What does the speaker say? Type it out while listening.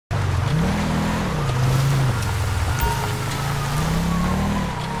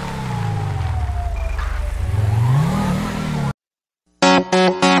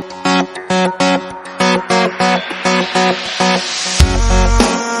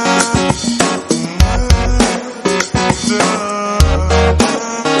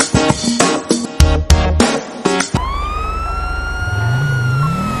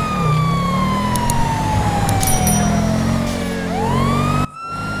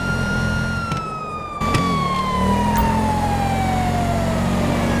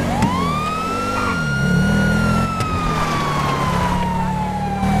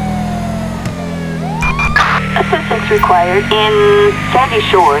required in Sandy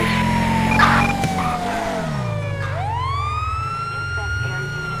Shores.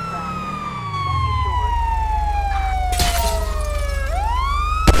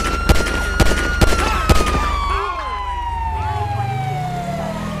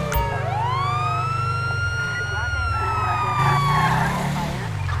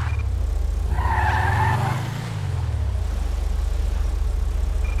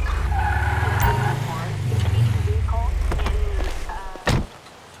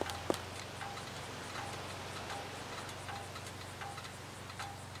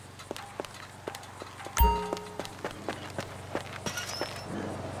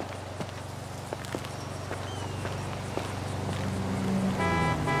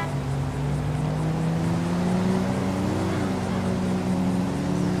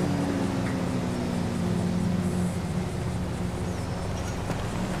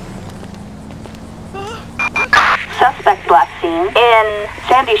 Suspect black seen in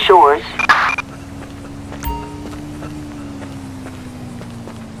Sandy Shores.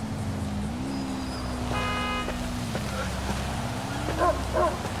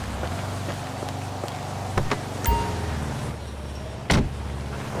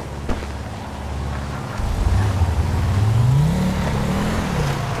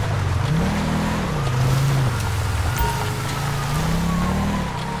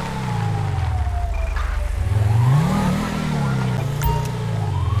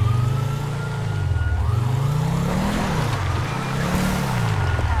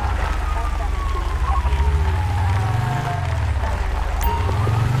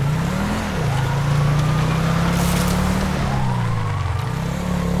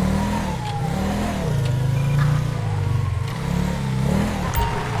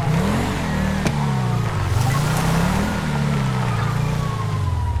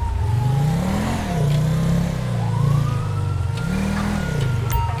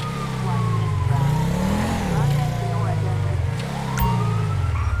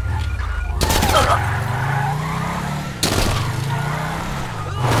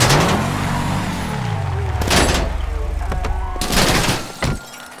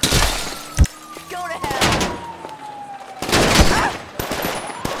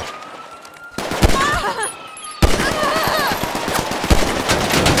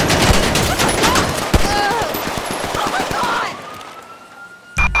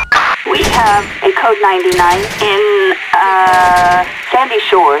 Have a code 99 in Sandy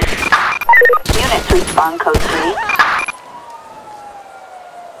Shores. Units respond code 3.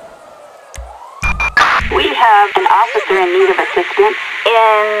 We have an officer in need of assistance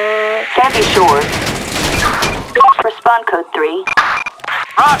in Sandy Shores. Respond code 3.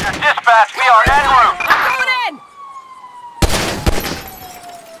 Roger, dispatch, we are en route.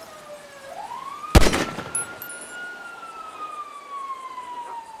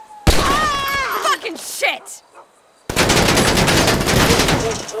 Shit!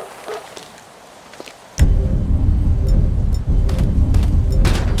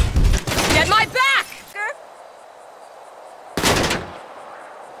 Get my back!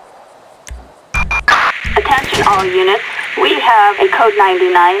 Attention all units. We have a code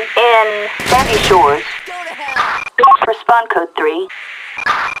 99 in Sandy Shores. Go to hell! Respond code 3.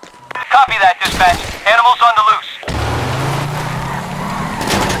 Copy that, dispatch. Animals on the loose.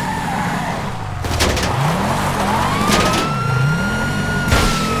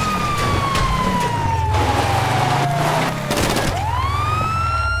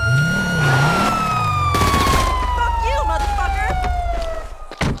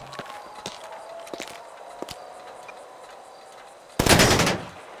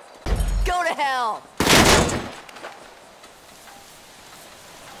 Go to hell!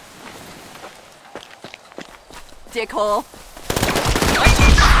 Dickhole.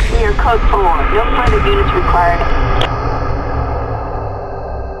 Clear code 4. No further units required.